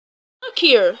stuck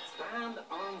here. Stand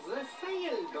on the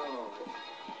sailboat.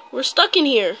 We're stuck in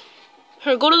here.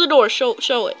 Here, go to the door. Show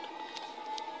it.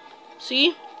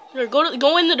 See? Here,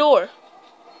 go in the door.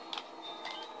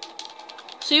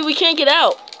 See, we can't get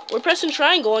out. We're pressing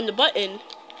triangle on the button.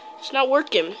 It's not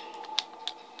working.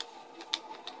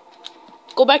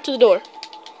 Go back to the door.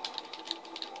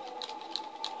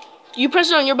 You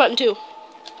press it on your button too.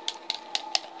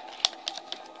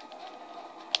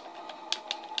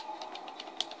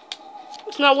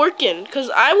 It's not working because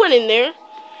I went in there,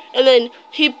 and then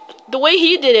the way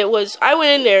he did it was I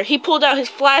went in there. He pulled out his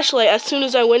flashlight as soon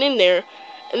as I went in there,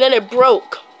 and then it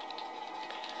broke.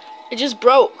 It just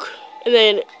broke, and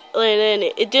then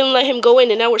it didn't let him go in,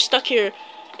 and now we're stuck here,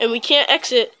 and we can't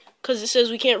exit because it says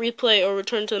we can't replay or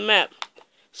return to the map.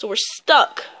 So we're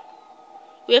stuck.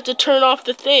 We have to turn off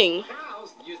the thing.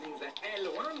 Browse using the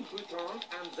L1 button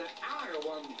and the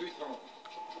R1 button.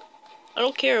 I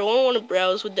don't care. I don't want to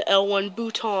browse with the L1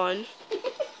 button.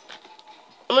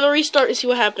 I'm gonna restart and see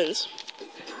what happens.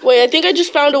 Wait, I think I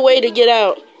just found a way to get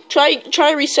out. Try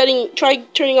resetting. Try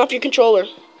turning off your controller.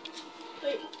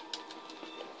 Wait.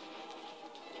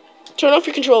 Turn off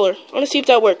your controller. I want to see if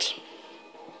that works.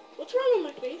 What's wrong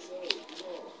with my face?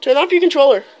 Turn off your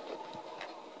controller.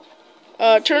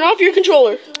 Turn off your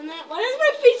controller. Doing that? Why does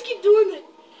my face keep doing it?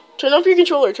 Turn off your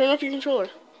controller. Turn off your controller.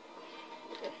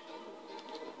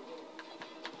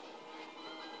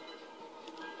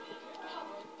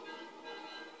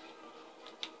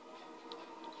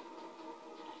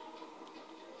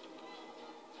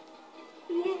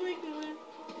 You won't make me laugh.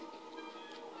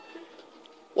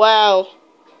 Wow.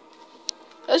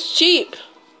 That's cheap.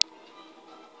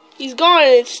 He's gone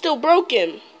and it's still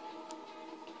broken.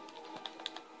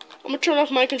 I'm gonna turn off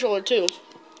my controller too.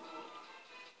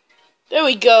 There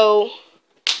we go.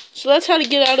 So that's how to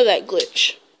get out of that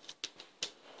glitch.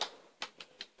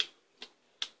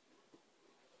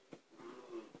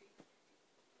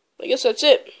 I guess that's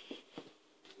it.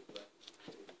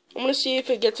 I'm gonna see if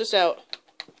it gets us out.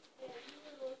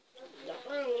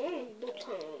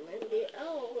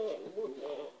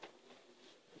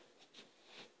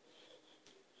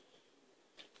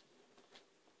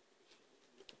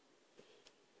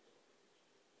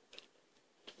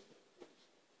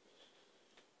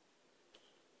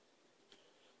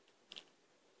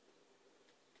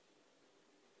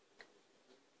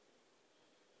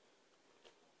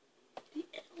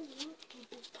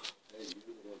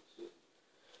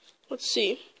 Let's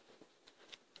see.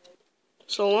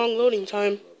 It's a long loading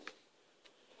time.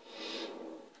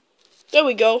 There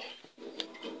we go.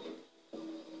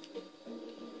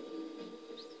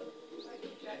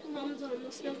 Mom's on.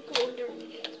 Let's never go in there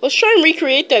again. Let's try and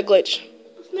recreate that glitch.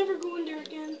 Let's never go in there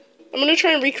again. I'm gonna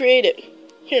try and recreate it.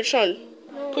 Here, Sean.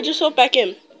 No. Put yourself back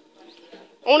in.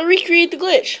 I wanna recreate the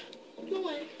glitch. No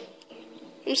way.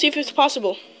 Let me see if it's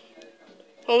possible.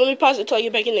 Oh, let me pause it till I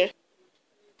get back in there.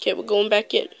 Okay, we're going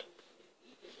back in.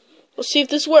 Let's see if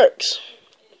this works.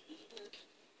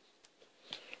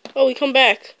 Oh, we come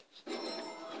back.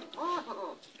 Oh,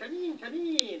 come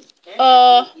in.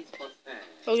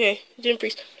 Okay, it didn't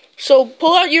freeze. So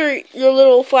pull out your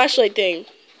little flashlight thing.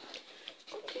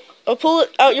 Oh, pull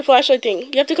out your flashlight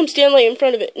thing. You have to come stand right in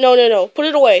front of it. No. Put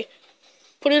it away.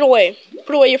 Put it away.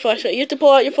 Put away your flashlight. You have to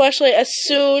pull out your flashlight as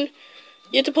soon.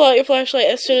 You have to pull out your flashlight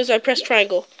as soon as I press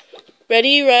triangle.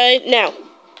 Ready, right now.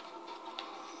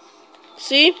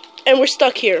 See? And we're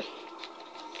stuck here.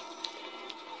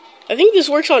 I think this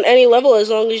works on any level as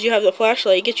long as you have the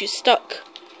flashlight. It gets you stuck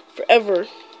forever.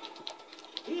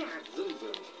 Here at Zoom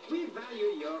Zoom, we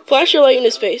value your Flash your light in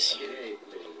his face.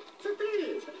 So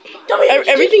please,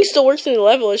 Everything still works in the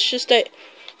level. It's just that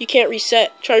you can't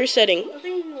reset. Try resetting.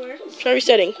 Nothing works. Try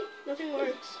resetting. Nothing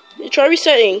works. Try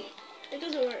resetting. It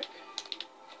doesn't work.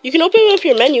 You can open up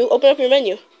your menu. Open up your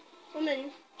menu. What menu?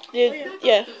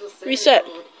 Yeah. Reset.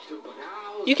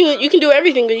 You can do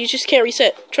everything, but you just can't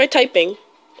reset. Try typing.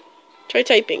 Try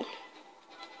typing.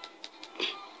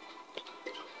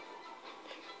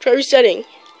 Try resetting.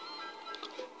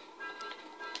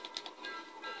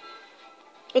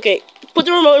 Okay, put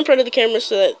the remote in front of the camera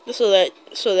so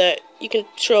that you can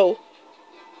show.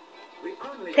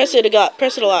 Press it a lot.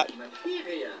 Press it a lot.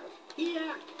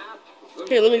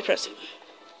 Here, let me press it.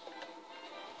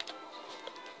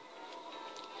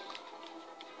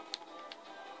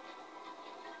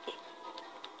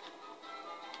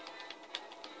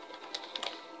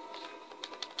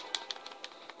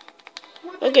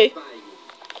 Okay.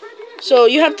 So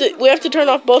we have to turn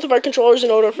off both of our controllers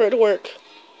in order for it to work.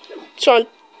 Sean,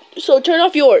 so turn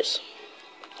off yours.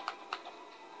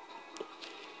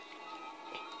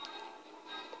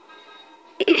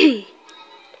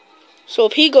 So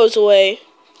if he goes away,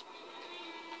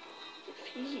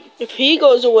 If he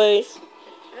goes away,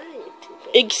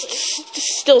 I think it's too big.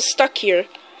 it's still stuck here.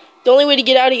 The only way to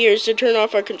get out of here is to turn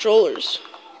off our controllers.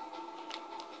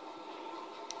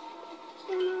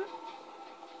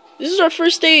 This is our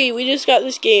first day. We just got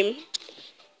this game.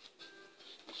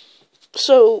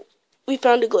 So, we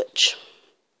found a glitch.